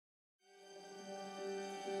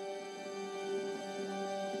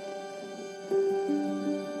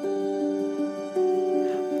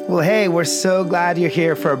Well, hey, we're so glad you're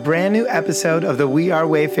here for a brand new episode of the We Are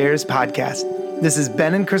Wayfarers podcast. This is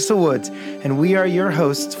Ben and Crystal Woods, and we are your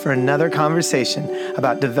hosts for another conversation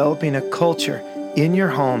about developing a culture in your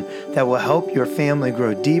home that will help your family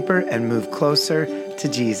grow deeper and move closer to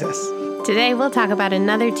Jesus. Today, we'll talk about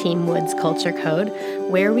another Team Woods culture code,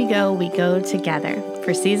 Where We Go Together,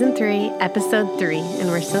 for Season 3, Episode 3, and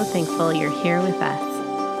we're so thankful you're here with us.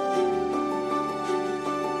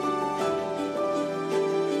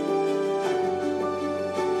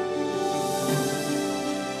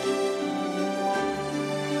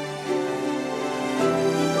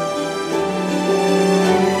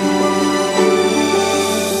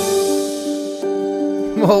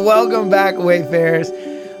 Well, welcome back, Wayfarers.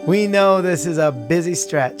 We know this is a busy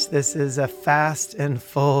stretch. This is a fast and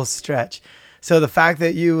full stretch. So the fact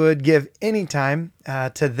that you would give any time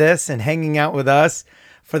to this and hanging out with us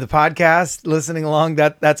for the podcast, listening along,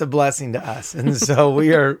 that's a blessing to us. And so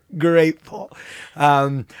we are grateful.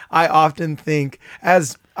 I often think,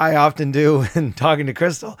 as I often do when talking to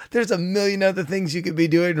Crystal, there's a million other things you could be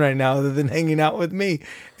doing right now other than hanging out with me.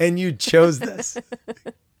 And you chose this.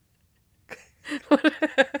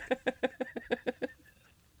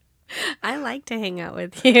 I like to hang out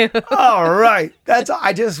with you. All right.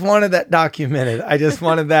 I just wanted that documented. I just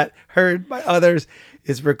wanted that heard by others.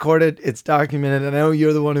 It's recorded. It's documented. And I know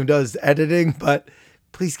you're the one who does the editing, but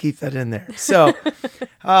please keep that in there. So,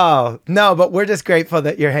 but we're just grateful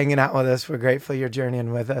that you're hanging out with us. We're grateful you're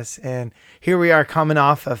journeying with us. And here we are coming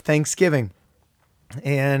off of Thanksgiving.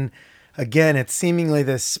 And again, it's seemingly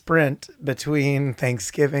this sprint between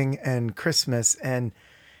Thanksgiving and Christmas. And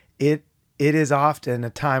it is often a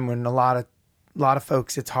time when a lot of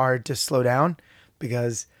folks, it's hard to slow down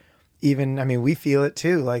because we feel it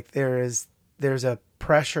too. Like there's a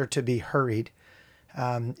pressure to be hurried.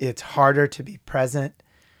 It's harder to be present.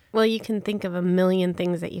 Well, you can think of a million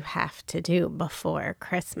things that you have to do before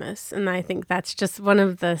Christmas. And I think that's just one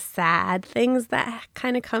of the sad things that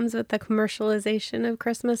kind of comes with the commercialization of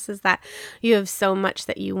Christmas is that you have so much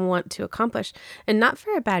that you want to accomplish. And not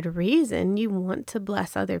for a bad reason. You want to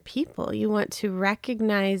bless other people. You want to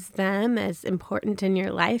recognize them as important in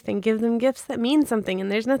your life and give them gifts that mean something.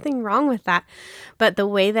 And there's nothing wrong with that. But the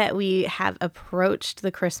way that we have approached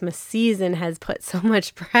the Christmas season has put so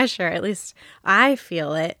much pressure, at least I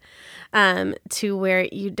feel it, to where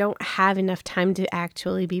you don't have enough time to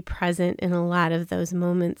actually be present in a lot of those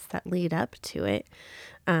moments that lead up to it,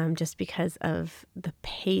 just because of the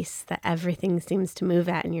pace that everything seems to move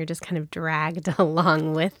at, and you're just kind of dragged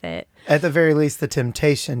along with it. At the very least, the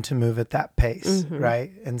temptation to move at that pace,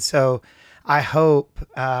 right? And so I hope,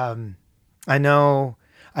 I know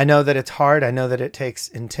that it's hard. I know that it takes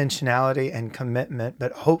intentionality and commitment,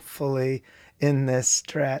 but hopefully in this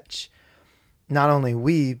stretch, not only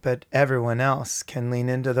we, but everyone else can lean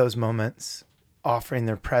into those moments, offering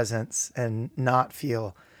their presence and not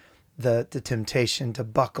feel the temptation to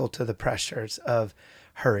buckle to the pressures of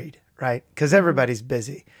hurried, right? Because everybody's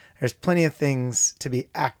busy. There's plenty of things to be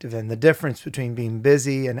active in. The difference between being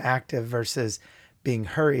busy and active versus being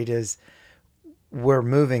hurried is we're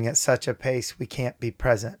moving at such a pace we can't be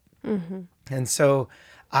present. Mm-hmm. And so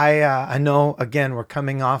I know, again, we're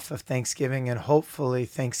coming off of Thanksgiving, and hopefully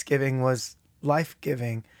Thanksgiving was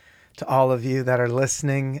life-giving to all of you that are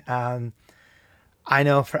listening. I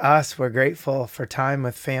know for us, we're grateful for time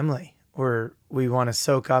with family. We want to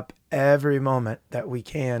soak up every moment that we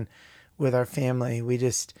can with our family. We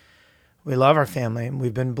love our family, and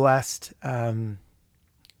we've been blessed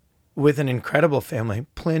with an incredible family.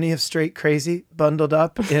 Plenty of straight crazy bundled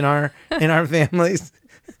up in our families,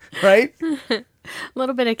 right? A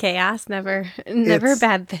little bit of chaos, never a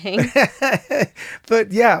bad thing.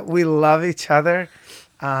 But yeah, we love each other,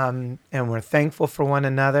 and we're thankful for one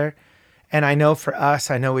another. And I know for us,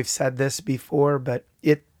 I know we've said this before, but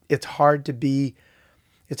it's hard to be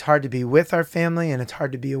with our family, and it's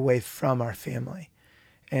hard to be away from our family.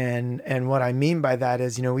 And what I mean by that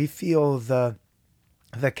is, we feel the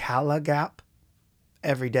Kala gap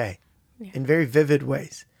every day in very vivid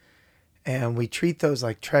ways, and we treat those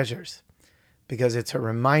like treasures. Because it's a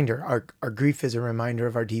reminder, our grief is a reminder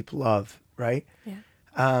of our deep love, right? Yeah.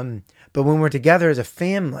 But when we're together as a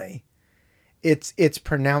family, it's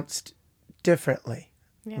pronounced differently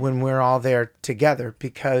when we're all there together,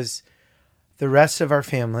 because the rest of our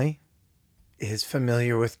family is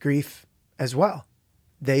familiar with grief as well.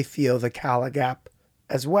 They feel the Kala gap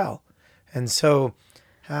as well. And so...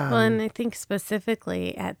 and I think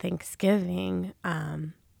specifically at Thanksgiving...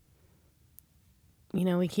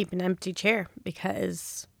 we keep an empty chair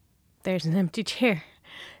because there's an empty chair,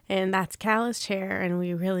 and that's Kala's chair, and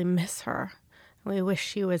we really miss her. We wish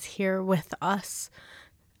she was here with us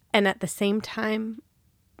And at the same time,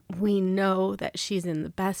 we know that she's in the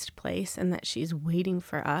best place and that she's waiting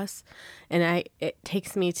for us. And it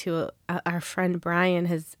takes me to our friend Brian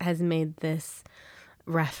has made this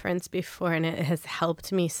reference before, and it has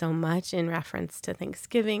helped me so much in reference to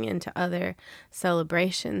Thanksgiving and to other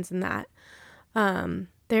celebrations, and that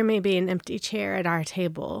there may be an empty chair at our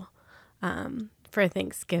table for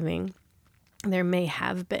Thanksgiving. There may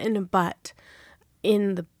have been, but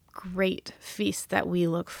in the great feast that we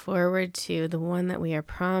look forward to, the one that we are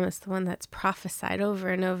promised, the one that's prophesied over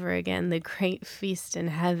and over again, the great feast in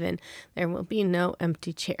heaven, there will be no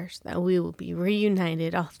empty chairs, that we will be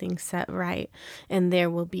reunited, all things set right, and there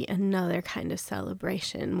will be another kind of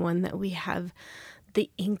celebration, one that we have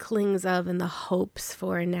the inklings of and the hopes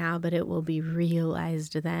for now, but it will be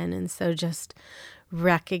realized then. And so just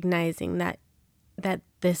recognizing that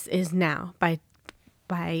this is now, by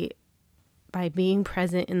being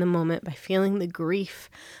present in the moment, by feeling the grief,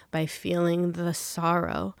 by feeling the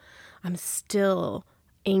sorrow, I'm still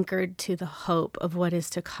anchored to the hope of what is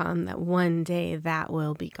to come, that one day that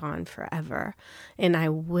will be gone forever. And I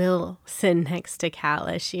will sit next to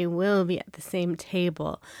Calla. She will be at the same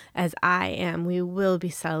table as I am. We will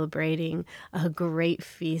be celebrating a great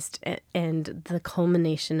feast and the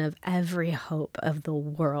culmination of every hope of the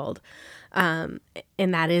world. And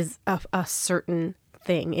that is a certain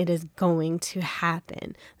thing. It is going to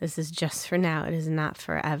happen. This is just for now. It is not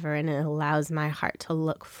forever. And it allows my heart to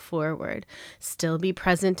look forward, still be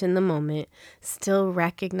present in the moment, still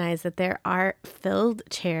recognize that there are filled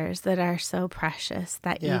chairs that are so precious,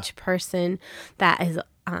 that each person that is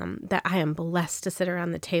that I am blessed to sit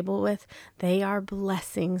around the table with, they are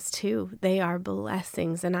blessings too. They are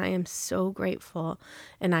blessings. And I am so grateful.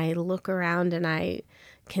 And I look around and I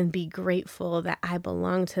can be grateful that I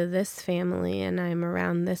belong to this family and I'm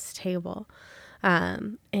around this table,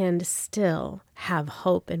 and still have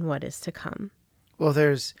hope in what is to come. Well,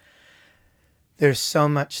 there's so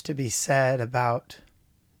much to be said about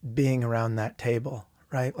being around that table,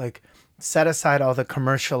 right? Like, set aside all the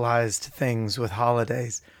commercialized things with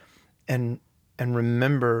holidays and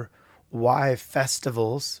remember why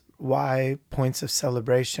festivals, why points of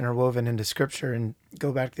celebration are woven into Scripture. And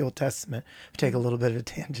go back to the Old Testament. Take a little bit of a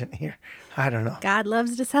tangent here. I don't know. God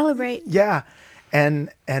loves to celebrate. Yeah.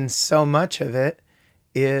 And so much of it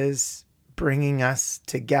is bringing us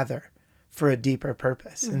together for a deeper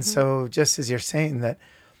purpose. Mm-hmm. And so just as you're saying that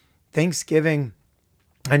Thanksgiving,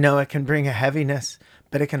 I know it can bring a heaviness,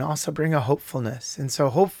 but it can also bring a hopefulness. And so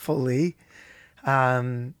hopefully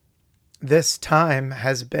this time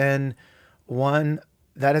has been one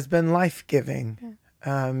that has been life-giving.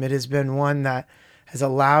 It has been one that has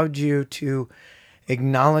allowed you to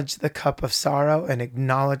acknowledge the cup of sorrow and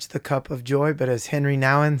acknowledge the cup of joy. But as Henry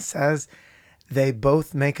Nouwen says, they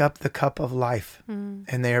both make up the cup of life, and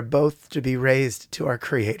they are both to be raised to our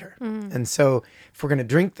Creator. And so if we're going to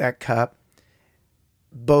drink that cup,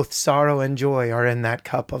 both sorrow and joy are in that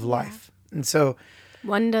cup of life. And so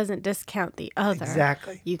one doesn't discount the other.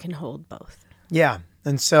 Exactly. You can hold both. Yeah.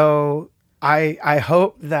 And so I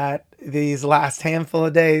hope that these last handful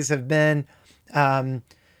of days have been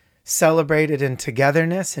celebrated in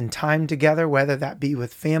togetherness and time together, whether that be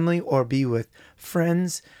with family or be with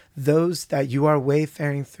friends, those that you are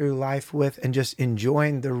wayfaring through life with, and just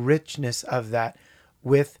enjoying the richness of that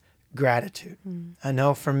with gratitude. I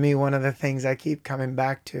know for me, one of the things I keep coming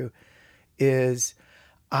back to is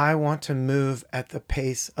I want to move at the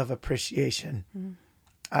pace of appreciation.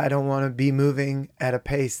 I don't want to be moving at a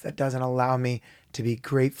pace that doesn't allow me to be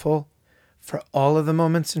grateful for all of the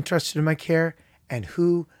moments entrusted in my care and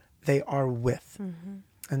who they are with.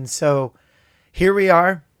 And so here we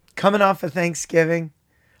are, coming off of Thanksgiving,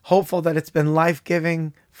 hopeful that it's been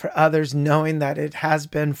life-giving for others, knowing that it has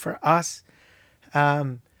been for us.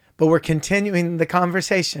 But we're continuing the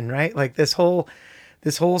conversation, right? Like this whole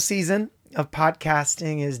season of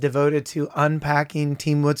podcasting is devoted to unpacking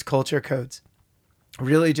Team Woods culture codes.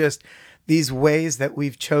 Really just these ways that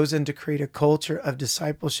we've chosen to create a culture of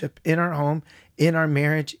discipleship in our home, in our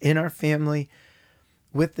marriage, in our family,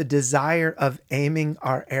 with the desire of aiming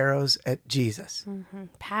our arrows at Jesus.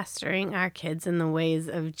 Pastoring our kids in the ways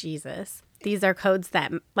of Jesus. These are codes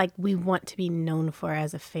that we want to be known for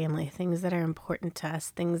as a family, things that are important to us,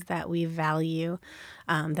 things that we value,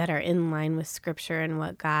 that are in line with Scripture and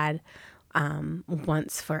what God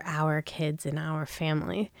wants for our kids and our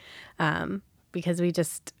family. Because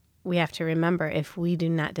we have to remember, if we do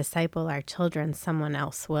not disciple our children, someone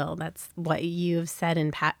else will. That's what you've said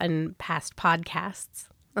in past podcasts.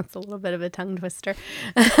 That's a little bit of a tongue twister.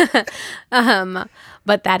 But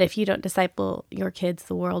that if you don't disciple your kids,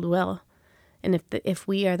 the world will. And if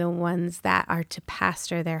we are the ones that are to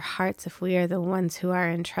pastor their hearts, if we are the ones who are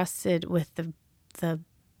entrusted with the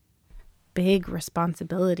big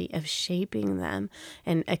responsibility of shaping them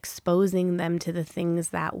and exposing them to the things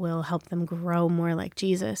that will help them grow more like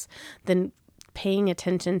Jesus, then paying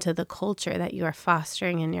attention to the culture that you are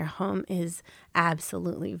fostering in your home is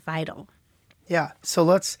absolutely vital. Yeah. So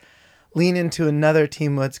let's lean into another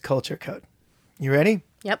Team Woods culture code. You ready?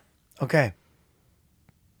 Yep. Okay.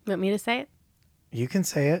 Want me to say it? You can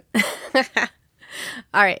say it.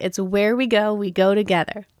 All right. It's where we go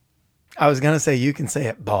together. I was going to say, you can say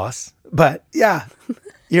it, boss. But yeah,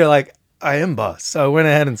 you're like, I am boss. So I went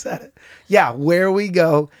ahead and said it. Yeah. Where we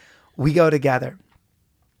go together.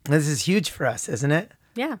 This is huge for us, isn't it?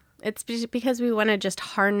 Yeah. It's because we want to just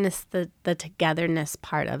harness the togetherness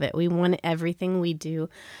part of it. We want everything we do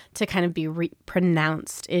to kind of be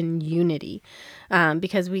pronounced in unity,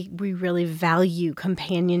 because we really value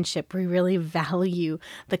companionship. We really value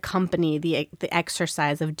the company, the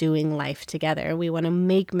exercise of doing life together. We want to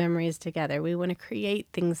make memories together. We want to create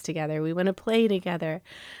things together. We want to play together.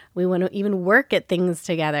 We want to even work at things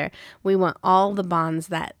together. We want all the bonds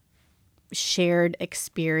that shared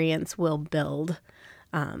experience will build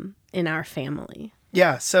in our family.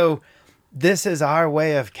 Yeah. So this is our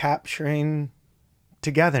way of capturing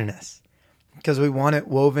togetherness, because we want it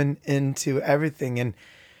woven into everything.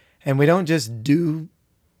 And we don't just do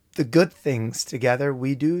the good things together.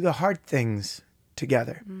 We do the hard things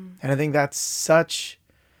together. And I think that's such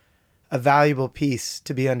a valuable piece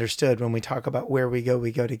to be understood when we talk about where we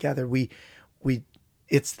go together.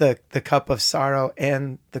 It's the cup of sorrow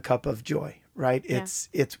and the cup of joy. Right? Yeah.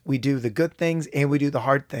 It's we do the good things and we do the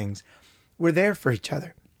hard things. We're there for each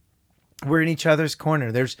other. We're in each other's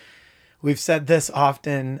corner. We've said this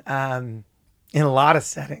often in a lot of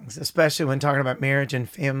settings, especially when talking about marriage and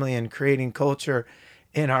family and creating culture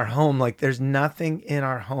in our home. Like, there's nothing in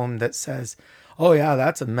our home that says, oh yeah,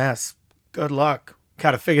 that's a mess. Good luck.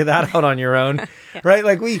 Got to figure that out on your own. Yeah. Right?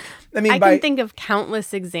 Like I can think of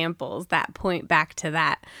countless examples that point back to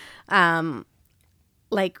that.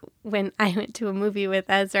 Like when I went to a movie with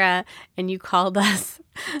Ezra and you called us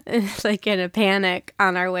like in a panic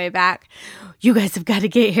on our way back, you guys have got to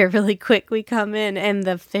get here really quick. We come in and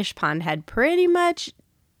the fish pond had pretty much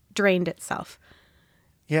drained itself.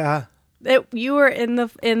 Yeah. You were in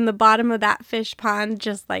the bottom of that fish pond,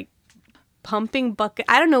 just like pumping bucket.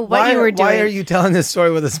 I don't know what you were doing. Why are you telling this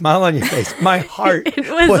story with a smile on your face? My heart it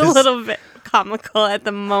was a little bit comical at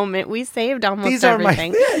the moment. We saved almost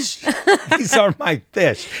everything. These are my fish. These are my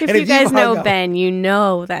fish. If you guys know Ben, you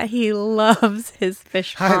know that he loves his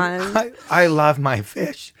fish pond. I love my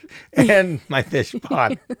fish and my fish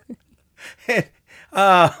pond. It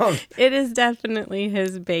is definitely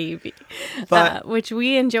his baby, but, which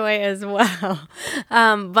we enjoy as well.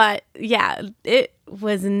 But yeah, it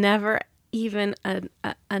was never even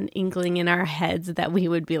an inkling in our heads that we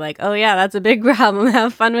would be like, oh yeah, that's a big problem.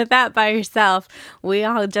 Have fun with that by yourself. We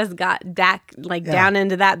all just got back down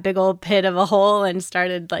into that big old pit of a hole and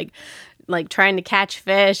started like trying to catch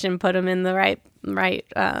fish and put them in the right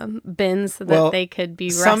bins so that they could be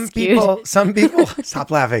rescued. Some people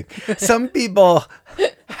stop laughing. Some people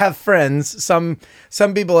have friends. Some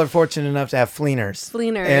people are fortunate enough to have fleeners.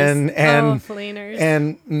 And fleeners.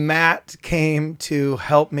 And Matt came to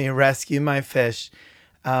help me rescue my fish,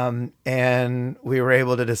 and we were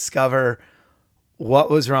able to discover what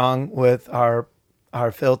was wrong with our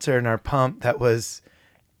filter and our pump that was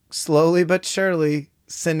slowly but surely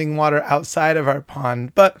sending water outside of our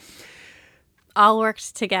pond. But all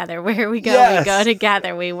worked together. Where we go, we go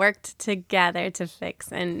together. We worked together to fix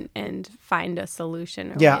and find a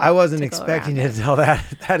solution. Yeah, I wasn't expecting you to tell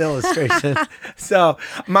that illustration. So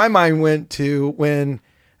my mind went to when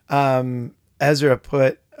Ezra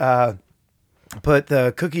put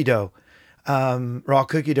the cookie dough, raw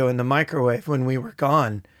cookie dough in the microwave when we were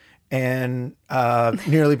gone, and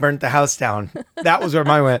nearly burnt the house down. That was where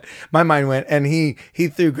my mind went. And he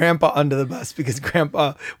threw Grandpa under the bus because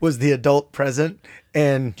Grandpa was the adult present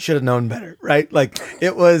and should have known better, right? Like,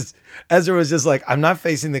 Ezra was just like, I'm not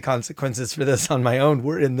facing the consequences for this on my own.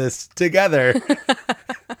 We're in this together.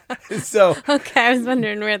 So okay, I was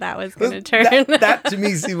wondering where that was going to turn. That to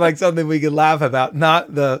me seemed like something we could laugh about,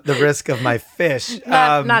 not the risk of my fish.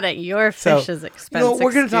 Not at your fish's expense.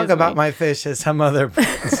 We're going to talk about my fish as some other,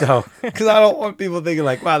 because I don't want people thinking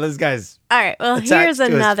like, wow, this guy's. All right, well, here's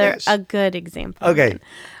a good example. Okay.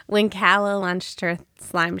 When Calla launched her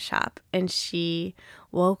slime shop and she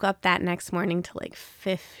woke up that next morning to like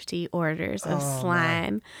 50 orders of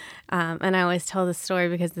slime. And I always tell the story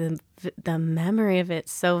because the memory of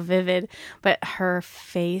it's so vivid, but her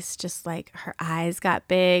face, just like her eyes got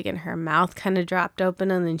big and her mouth kind of dropped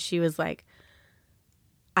open. And then she was like,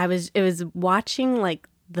 it was watching like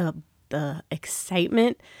the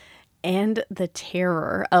excitement and the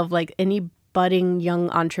terror of like any budding young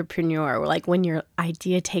entrepreneur, like when your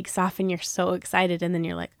idea takes off and you're so excited and then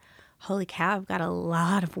you're like, holy cow, I've got a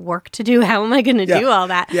lot of work to do. How am I going to do all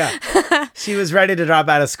that? Yeah. She was ready to drop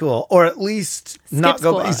out of school, or at least not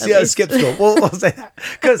go back. Yeah, skip school. We'll say that.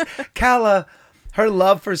 Because Calla, her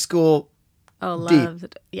love for school,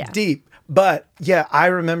 deep. But yeah, I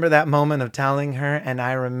remember that moment of telling her, and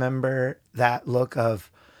I remember that look of,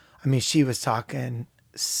 I mean, she was talking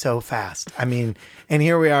so fast. I mean, and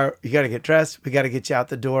here we are, you got to get dressed. We got to get you out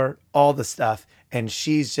the door, all the stuff. And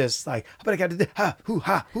she's just like, but I got to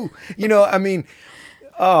do, you know, I mean,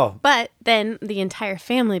 oh. But then the entire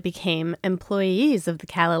family became employees of the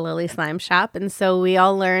Calla Lily Slime Shop. And so we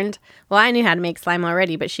all learned, well, I knew how to make slime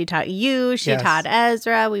already, but she taught you, she taught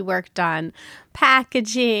Ezra. We worked on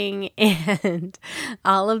packaging and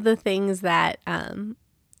all of the things that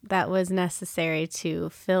was necessary to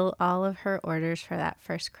fill all of her orders for that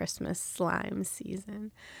first Christmas slime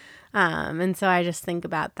season. And so I just think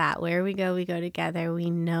about that. Where we go together. We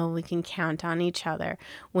know we can count on each other.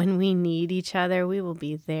 When we need each other, we will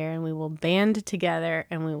be there and we will band together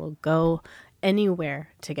and we will go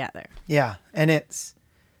anywhere together. Yeah. And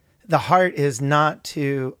the heart is not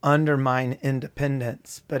to undermine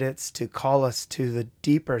independence, but it's to call us to the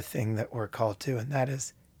deeper thing that we're called to, and that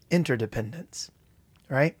is interdependence,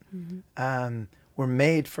 right? Mm-hmm. We're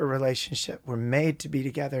made for relationship. We're made to be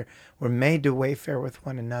together. We're made to wayfare with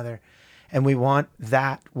one another. And we want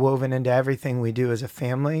that woven into everything we do as a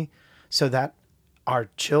family so that our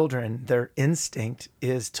children, their instinct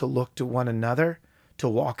is to look to one another to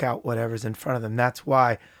walk out whatever's in front of them. That's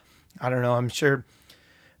why, I don't know, I'm sure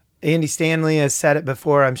Andy Stanley has said it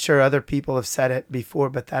before. I'm sure other people have said it before,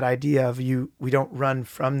 but that idea of we don't run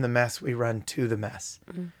from the mess, we run to the mess.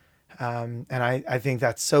 Mm-hmm. And I think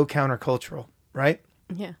that's so countercultural. Right?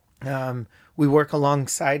 Yeah. We work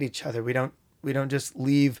alongside each other. We don't just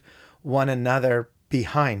leave one another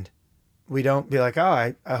behind. We don't be like,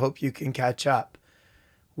 oh, I hope you can catch up.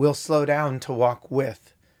 We'll slow down to walk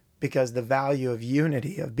with, because the value of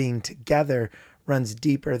unity, of being together, runs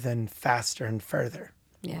deeper than faster and further.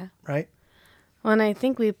 Yeah. Right? Well, and I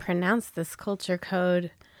think we pronounced this culture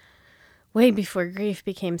code way before grief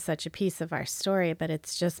became such a piece of our story, but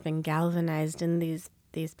it's just been galvanized in these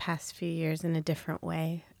past few years in a different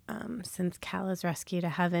way since Calla's rescue to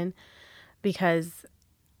heaven, because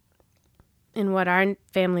in what our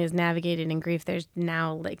family has navigated in grief, there's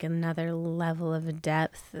now like another level of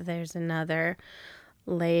depth. There's another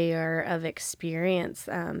layer of experience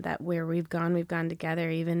that where we've gone together,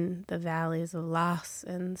 even the valleys of loss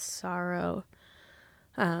and sorrow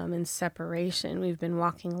and separation. We've been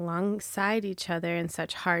walking alongside each other in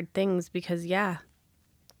such hard things because,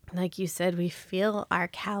 like you said, we feel our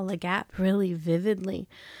Calla gap really vividly.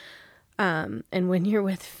 And when you're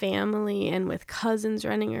with family and with cousins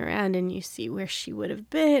running around and you see where she would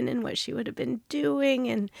have been and what she would have been doing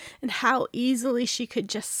and how easily she could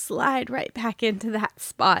just slide right back into that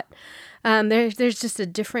spot, there's just a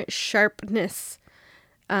different sharpness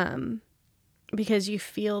because you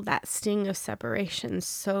feel that sting of separation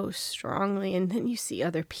so strongly. And then you see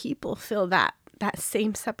other people feel that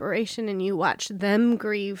same separation and you watch them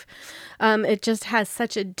grieve. It just has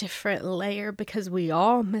such a different layer because we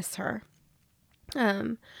all miss her.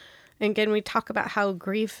 And again, we talk about how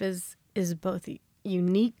grief is both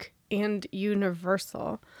unique and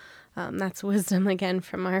universal. That's wisdom again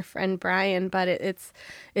from our friend Brian, but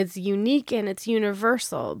it's unique and it's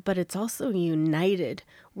universal, but it's also united.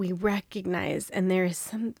 We recognize, and there is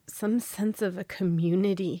some sense of a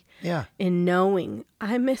community in knowing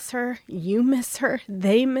I miss her, you miss her,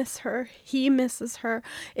 they miss her, he misses her.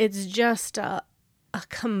 It's just a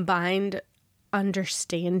combined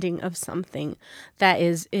understanding of something that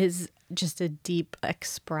is just a deep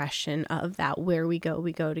expression of that. Where we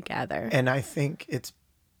go together. And I think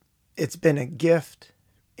it's been a gift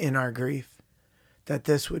in our grief that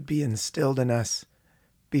this would be instilled in us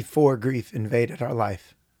before grief invaded our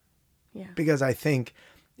life. Yeah. Because I think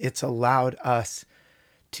it's allowed us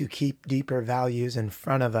to keep deeper values in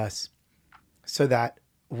front of us so that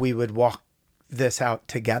we would walk this out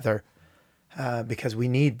together because we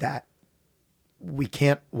need that. We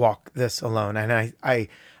can't walk this alone. And I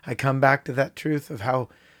come back to that truth of how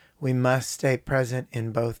we must stay present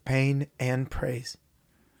in both pain and praise.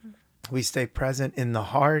 We stay present in the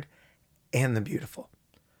hard and the beautiful.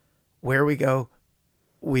 where we go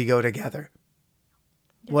together.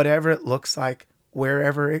 Whatever it looks like,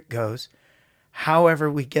 wherever it goes,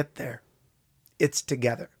 however we get there, it's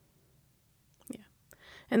together. Yeah.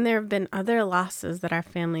 And there have been other losses that our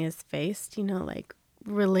family has faced, like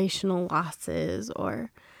relational losses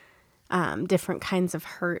or different kinds of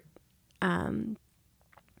hurt. And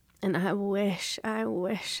I wish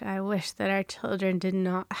that our children did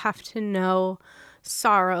not have to know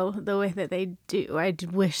sorrow the way that they do. I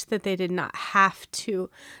wish that they did not have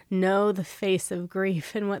to know the face of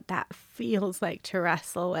grief and what that feels like to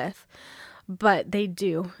wrestle with. But they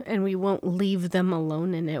do, and we won't leave them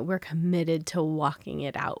alone in it. We're committed to walking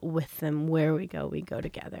it out with them. Where we go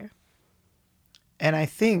together. And I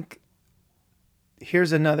think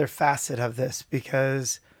here's another facet of this,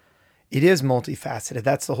 because it is multifaceted.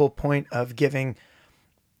 That's the whole point of giving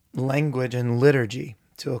language and liturgy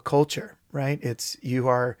to a culture, right?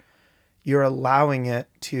 You're allowing it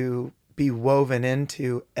to be woven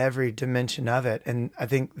into every dimension of it. And I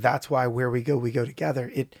think that's why where we go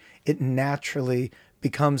together. It naturally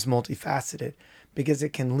becomes multifaceted because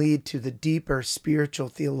it can lead to the deeper spiritual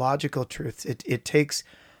theological truths. It takes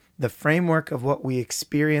the framework of what we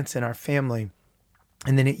experience in our family,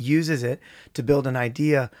 and then it uses it to build an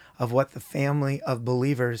idea of what the family of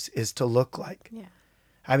believers is to look like. Yeah.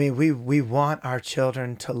 I mean, we want our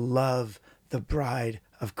children to love the bride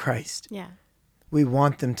of Christ. Yeah. We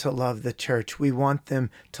want them to love the church. We want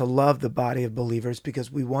them to love the body of believers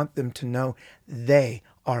because we want them to know they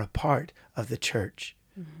are a part of the church.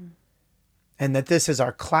 Mm-hmm. And that this is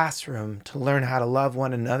our classroom to learn how to love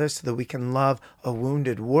one another so that we can love a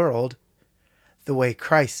wounded world the way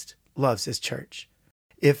Christ loves his church.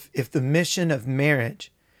 If the mission of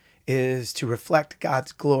marriage is to reflect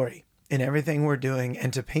God's glory in everything we're doing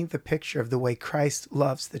and to paint the picture of the way Christ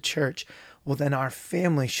loves the church, well, then our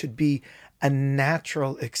family should be a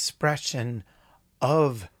natural expression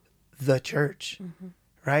of the church, mm-hmm.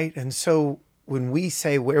 right? And so when we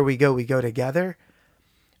say where we go together,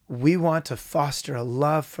 we want to foster a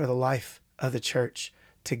love for the life of the church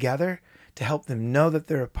together, to help them know that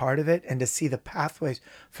they're a part of it and to see the pathways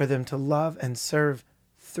for them to love and serve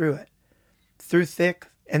through it, through thick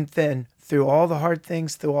and thin, through all the hard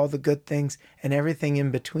things, through all the good things, and everything in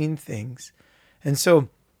between things. And so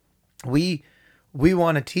we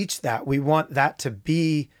want to teach that. We want that to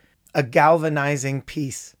be a galvanizing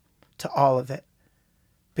piece to all of it,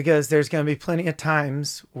 because there's going to be plenty of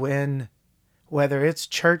times when, whether it's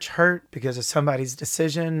church hurt because of somebody's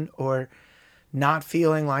decision or not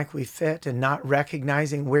feeling like we fit and not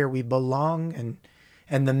recognizing where we belong,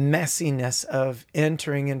 and the messiness of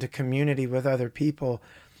entering into community with other people,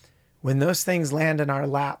 when those things land in our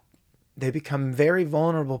lap, they become very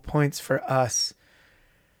vulnerable points for us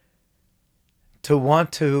to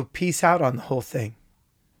want to peace out on the whole thing.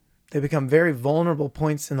 They become very vulnerable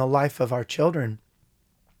points in the life of our children,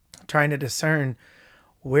 trying to discern,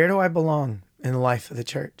 where do I belong in the life of the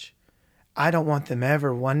church? I don't want them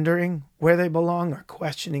ever wondering where they belong or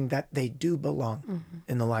questioning that they do belong mm-hmm.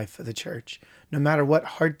 in the life of the church, no matter what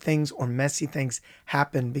hard things or messy things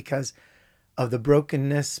happen because of the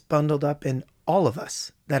brokenness bundled up in all of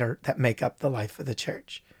us that make up the life of the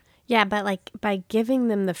church. Yeah, but like by giving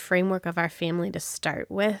them the framework of our family to start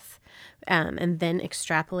with, and then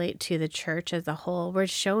extrapolate to the church as a whole, we're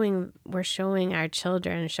showing our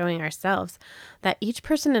children, showing ourselves that each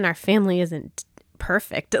person in our family isn't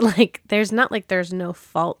perfect. There's no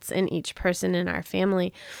faults in each person in our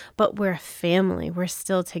family, but we're a family. We're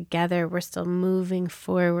still together. We're still moving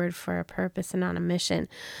forward for a purpose and on a mission.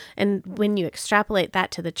 And when you extrapolate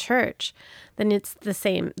that to the church, then it's the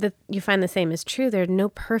same. You find the same is true. There are no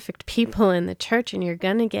perfect people in the church, and you're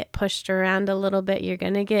going to get pushed around a little bit. You're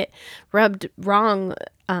going to get rubbed wrong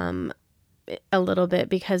a little bit,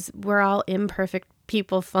 because we're all imperfect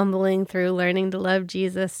people fumbling through learning to love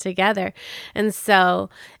Jesus together. And so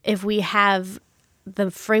if we have the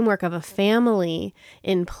framework of a family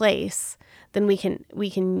in place, then we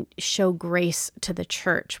can show grace to the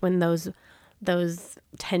church when those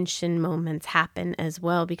tension moments happen as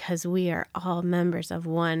well, because we are all members of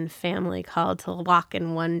one family called to walk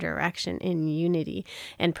in one direction in unity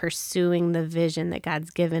and pursuing the vision that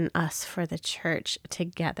God's given us for the church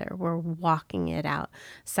together. We're walking it out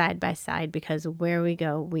side by side, because where we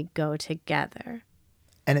go together.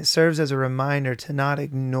 And it serves as a reminder to not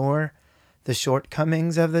ignore the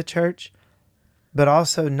shortcomings of the church, but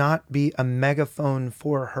also not be a megaphone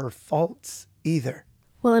for her faults either.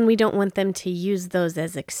 Well, and we don't want them to use those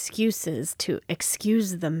as excuses to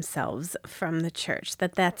excuse themselves from the church,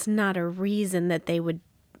 that's not a reason that they would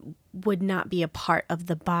would not be a part of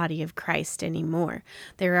the body of Christ anymore.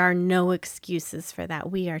 There are no excuses for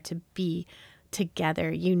that. We are to be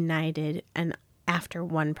together, united, and after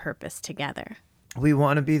one purpose together. We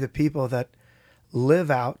want to be the people that live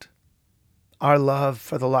out our love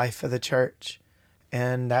for the life of the church.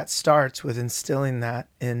 And that starts with instilling that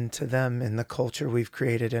into them in the culture we've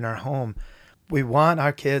created in our home. We want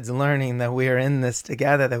our kids learning that we are in this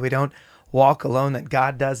together, that we don't walk alone, that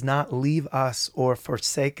God does not leave us or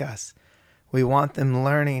forsake us. We want them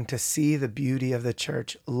learning to see the beauty of the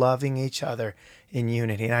church, loving each other in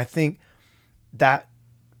unity. And I think that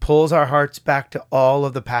pulls our hearts back to all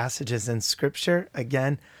of the passages in Scripture,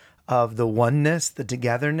 again, of the oneness, the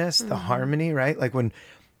togetherness, the harmony, right? Like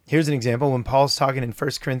here's an example, when Paul's talking in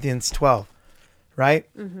 1 Corinthians 12, right?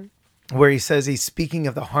 Where he says he's speaking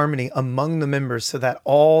of the harmony among the members so that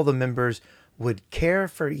all the members would care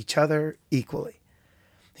for each other equally.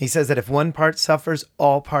 He says that if one part suffers,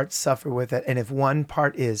 all parts suffer with it. And if one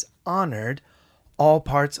part is honored, all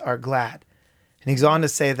parts are glad. And he's on to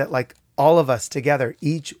say that like all of us together,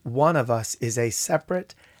 each one of us is a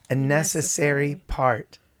separate and necessary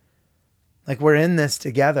part. Like we're in this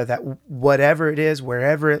together, that whatever it is,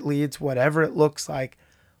 wherever it leads, whatever it looks like,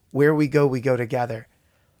 where we go together.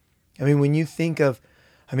 I mean, when you think of,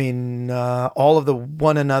 all of the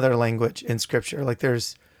one another language in Scripture, like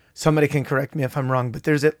somebody can correct me if I'm wrong, but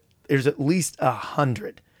there's at least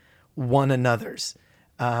 100 one another's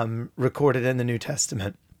recorded in the New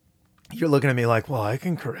Testament. You're looking at me like, well, I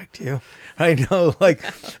can correct you. I know, like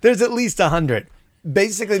there's at least 100.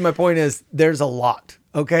 Basically, my point is there's a lot,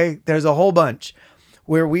 okay? There's a whole bunch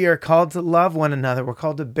where we are called to love one another. We're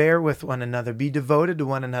called to bear with one another, be devoted to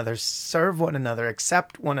one another, serve one another,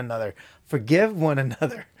 accept one another, forgive one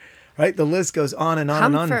another, right? The list goes on and on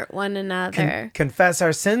and on. Comfort one another. Confess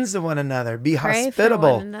our sins to one another. Be Pray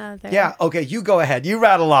hospitable. for one another. Yeah, okay, you go ahead. You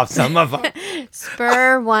rattle off some of them.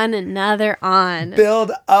 Spur one another on.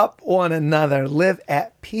 Build up one another. Live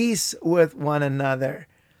at peace with one another.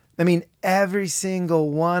 I mean, every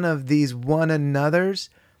single one of these one another's,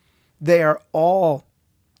 they're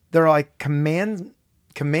like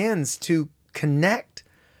commands to connect,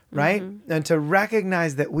 right? And to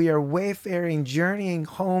recognize that we are wayfaring, journeying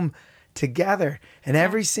home together. And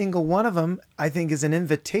every single one of them, I think, is an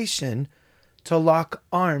invitation to lock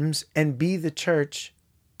arms and be the church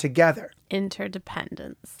together.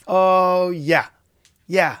 Interdependence. Oh, yeah.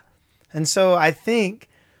 Yeah. And so I think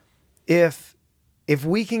if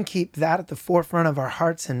we can keep that at the forefront of our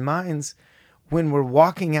hearts and minds when we're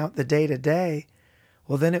walking out the day to day,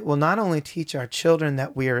 well, then it will not only teach our children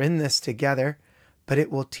that we are in this together, but it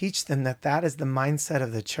will teach them that that is the mindset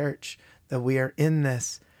of the church, that we are in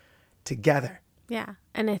this together. Yeah.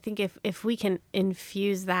 And I think if we can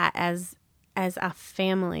infuse that as a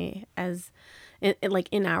family, like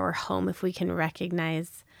in our home, if we can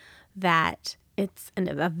recognize that it's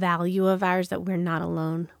a value of ours, that we're not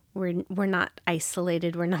alone. We're not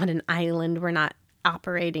isolated. We're not an island. We're not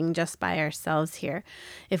operating just by ourselves here.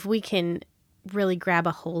 If we can really grab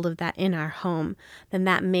a hold of that in our home, then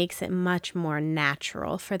that makes it much more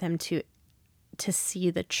natural for them to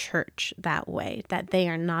see the church that way, that they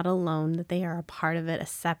are not alone, that they are a part of it, a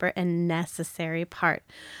separate and necessary part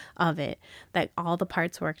of it, that all the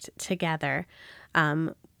parts worked together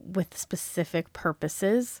with specific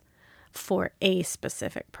purposes for a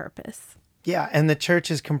specific purpose. Yeah, and the church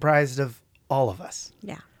is comprised of all of us.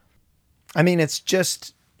 Yeah. I mean, it's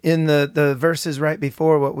just in the verses right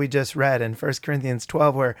before what we just read in 1 Corinthians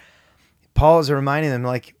 12, where Paul is reminding them,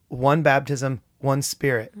 like, one baptism, one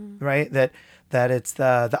Spirit, right? That it's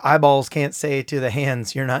the eyeballs can't say to the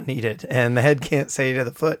hands, you're not needed, and the head can't say to the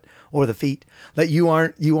foot or the feet that you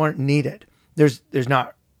aren't needed. There's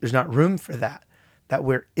not room for that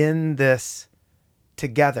we're in this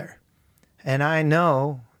together. And I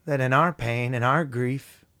know that in our pain, in our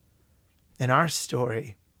grief, in our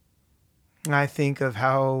story, I think of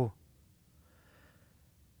how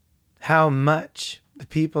much the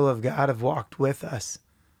people of God have walked with us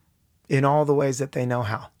in all the ways that they know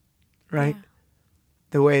how, right? Yeah.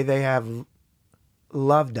 The way they have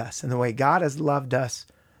loved us and the way God has loved us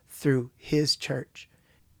through His church.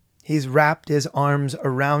 He's wrapped His arms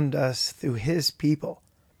around us through His people,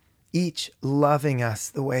 each loving us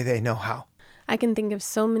the way they know how. I can think of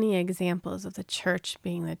so many examples of the church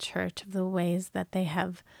being the church, of the ways that they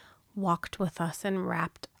have walked with us and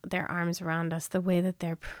wrapped their arms around us, the way that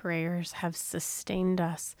their prayers have sustained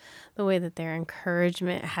us, the way that their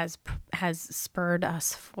encouragement has spurred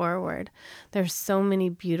us forward. There's so many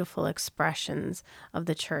beautiful expressions of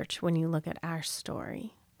the church when you look at our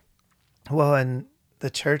story. Well, and the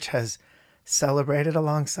church has celebrated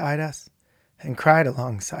alongside us, and cried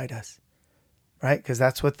alongside us, right? Because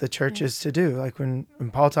that's what the church is to do. Like when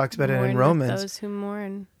Paul talks about it in Romans. Mourn with those who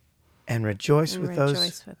mourn. And rejoice with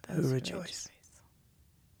those who rejoice.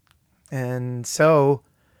 And so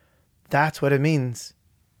that's what it means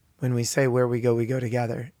when we say where we go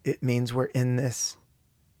together. It means we're in this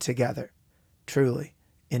together, truly,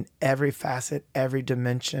 in every facet, every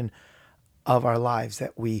dimension of our lives,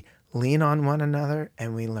 that we lean on one another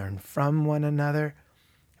and we learn from one another.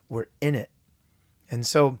 We're in it. And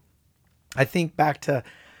so I think back to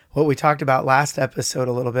what we talked about last episode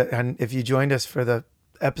a little bit. And if you joined us for the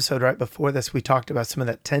episode right before this, we talked about some of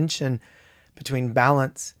that tension between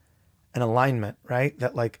balance and alignment, right?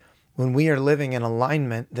 That like when we are living in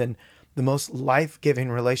alignment, then the most life-giving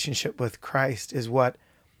relationship with Christ is what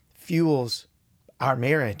fuels our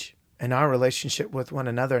marriage and our relationship with one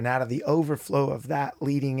another. And out of the overflow of that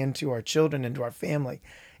leading into our children, into our family,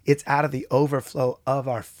 it's out of the overflow of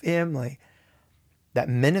our family that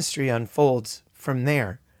ministry unfolds from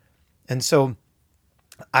there. And so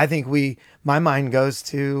I think my mind goes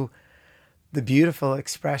to the beautiful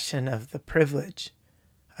expression of the privilege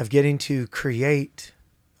of getting to create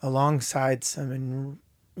alongside some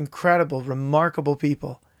incredible, remarkable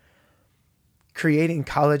people, creating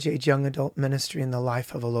college-age young adult ministry in the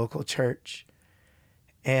life of a local church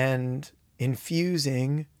and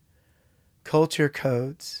infusing culture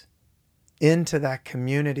codes into that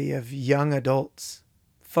community of young adults,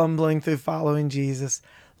 fumbling through following Jesus,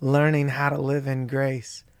 learning how to live in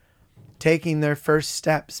grace, taking their first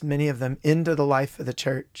steps, many of them, into the life of the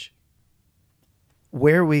church.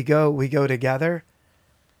 Where we go together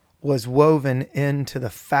was woven into the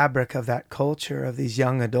fabric of that culture of these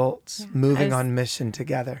young adults moving on mission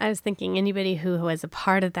together. I was thinking anybody who was a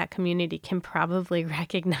part of that community can probably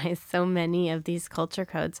recognize so many of these culture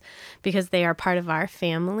codes because they are part of our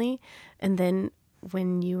family. And then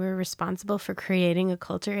when you were responsible for creating a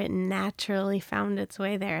culture, it naturally found its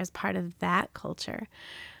way there as part of that culture.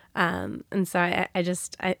 And so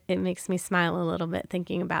it makes me smile a little bit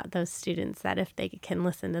thinking about those students that if they can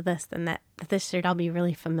listen to this, then that this should all be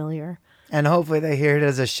really familiar. And hopefully they hear it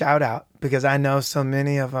as a shout out, because I know so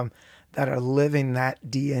many of them that are living that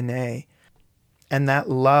DNA and that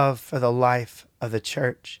love for the life of the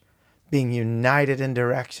church, being united in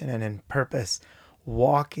direction and in purpose,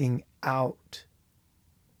 walking out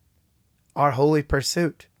our holy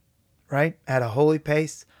pursuit, right? At a holy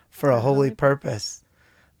pace for a holy purpose.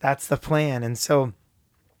 That's the plan. And so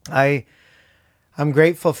I'm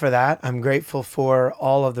grateful for that. I'm grateful for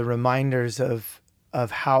all of the reminders of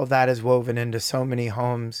how that is woven into so many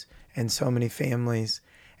homes and so many families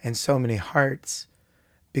and so many hearts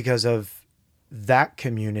because of that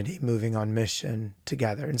community moving on mission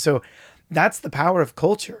together. And so that's the power of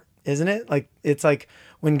culture, isn't it? Like, it's like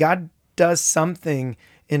when God does something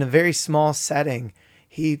in a very small setting,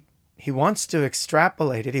 he wants to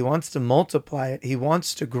extrapolate it. He wants to multiply it. He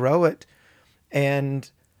wants to grow it. And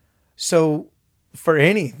so for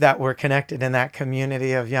any that were connected in that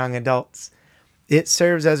community of young adults, it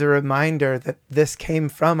serves as a reminder that this came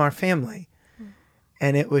from our family.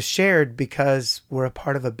 And it was shared because we're a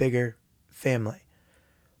part of a bigger family.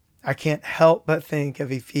 I can't help but think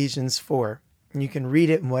of Ephesians 4. And you can read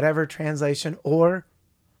it in whatever translation, or,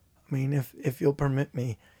 I mean, if you'll permit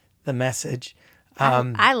me, the Message.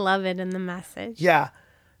 I love it in the Message. Yeah.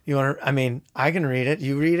 I can read it.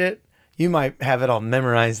 You read it. You might have it all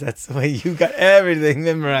memorized. That's the way you got everything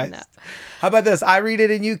memorized. No. How about this? I read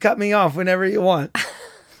it and you cut me off whenever you want.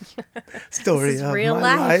 Story this is of real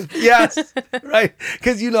my life. Yes, right.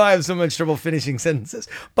 Because I have so much trouble finishing sentences.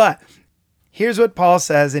 But here's what Paul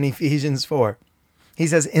says in Ephesians 4. He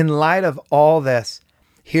says, in light of all this,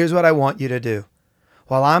 here's what I want you to do.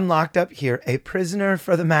 While I'm locked up here, a prisoner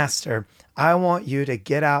for the master, I want you to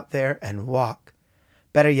get out there and walk.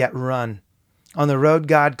 Better yet, run on the road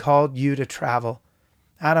God called you to travel.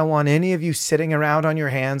 I don't want any of you sitting around on your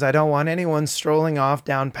hands. I don't want anyone strolling off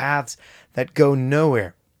down paths that go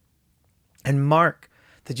nowhere. And mark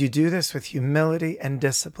that you do this with humility and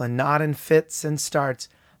discipline, not in fits and starts,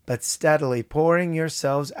 but steadily pouring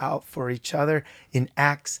yourselves out for each other in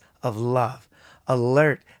acts of love,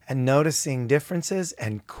 alert and noticing differences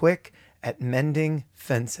and quick at mending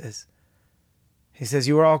fences. He says,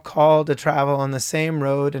 you are all called to travel on the same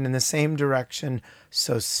road and in the same direction,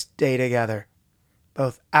 so stay together,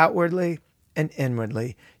 both outwardly and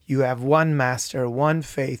inwardly. You have one master, one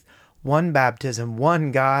faith, one baptism,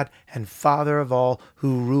 one God and Father of all,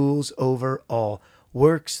 who rules over all,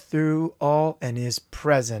 works through all, and is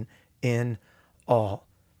present in all.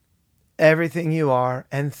 Everything you are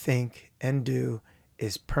and think and do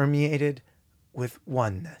is permeated with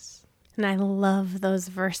oneness. And I love those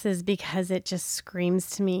verses because it just screams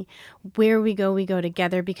to me, where we go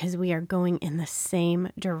together because we are going in the same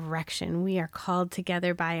direction. We are called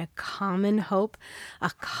together by a common hope,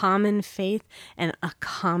 a common faith, and a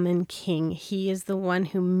common King. He is the one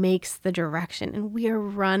who makes the direction, and we are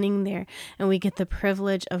running there, and we get the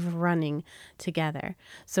privilege of running together.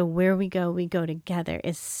 So where we go together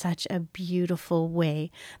is such a beautiful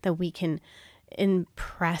way that we can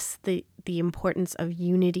impress the importance of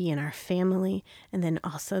unity in our family, and then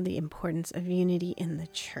also the importance of unity in the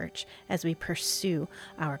church as we pursue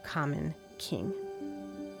our common King.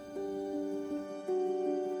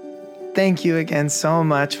 Thank you again so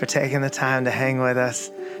much for taking the time to hang with us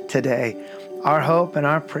today. Our hope and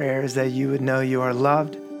our prayer is that you would know you are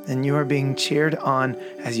loved and you are being cheered on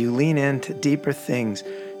as you lean into deeper things,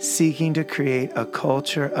 seeking to create a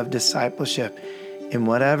culture of discipleship in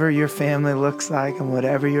whatever your family looks like and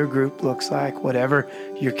whatever your group looks like, whatever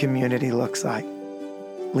your community looks like.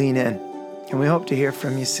 Lean in, and we hope to hear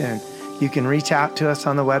from you soon. You can reach out to us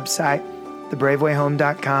on the website,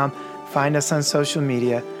 thebravewayhome.com. Find us on social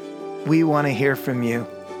media. We want to hear from you.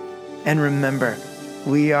 And remember,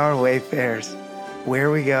 we are wayfarers. Where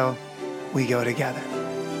we go together.